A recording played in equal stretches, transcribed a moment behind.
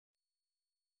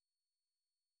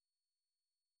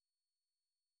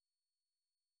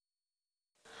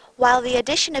While the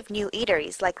addition of new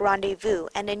eateries like Rendezvous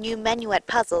and a new menu at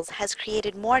Puzzles has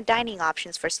created more dining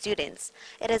options for students,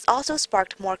 it has also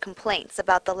sparked more complaints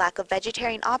about the lack of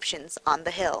vegetarian options on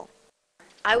the Hill.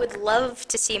 I would love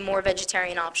to see more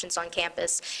vegetarian options on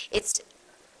campus. It's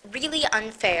really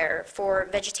unfair for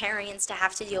vegetarians to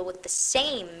have to deal with the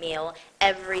same meal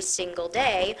every single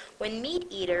day when meat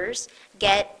eaters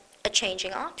get a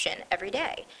changing option every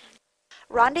day.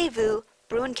 Rendezvous,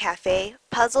 Bruin Cafe,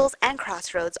 Puzzles, and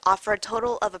Crossroads offer a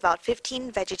total of about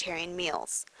 15 vegetarian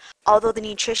meals. Although the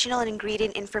nutritional and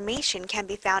ingredient information can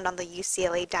be found on the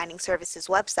UCLA Dining Services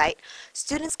website,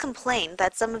 students complain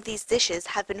that some of these dishes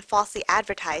have been falsely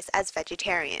advertised as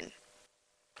vegetarian.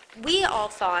 We all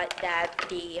thought that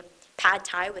the pad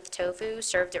thai with tofu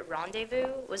served at Rendezvous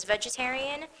was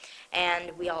vegetarian,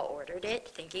 and we all ordered it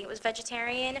thinking it was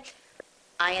vegetarian.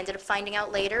 I ended up finding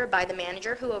out later by the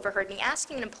manager who overheard me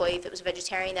asking an employee if it was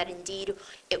vegetarian that indeed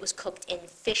it was cooked in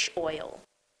fish oil.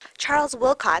 Charles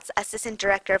Wilcott's Assistant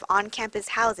Director of On-Campus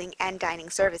Housing and Dining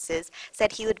Services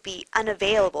said he would be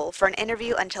unavailable for an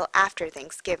interview until after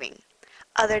Thanksgiving.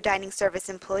 Other dining service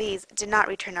employees did not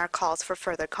return our calls for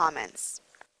further comments.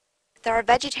 There are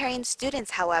vegetarian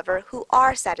students, however, who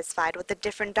are satisfied with the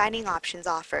different dining options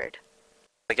offered.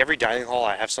 Like every dining hall,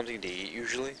 I have something to eat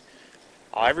usually.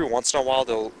 Every once in a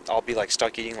while, I'll be like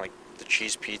stuck eating like the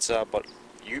cheese pizza, but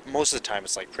most of the time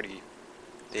it's like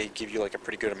they give you like a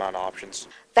pretty good amount of options.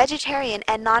 Vegetarian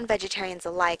and non-vegetarians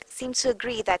alike seem to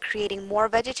agree that creating more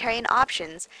vegetarian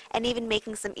options and even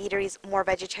making some eateries more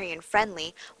vegetarian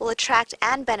friendly will attract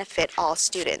and benefit all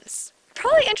students.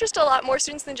 Probably interest a lot more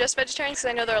students than just vegetarians, because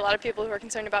I know there are a lot of people who are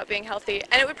concerned about being healthy,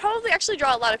 and it would probably actually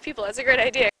draw a lot of people. That's a great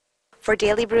idea. For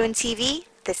Daily Bruin TV,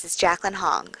 this is Jacqueline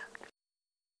Hong.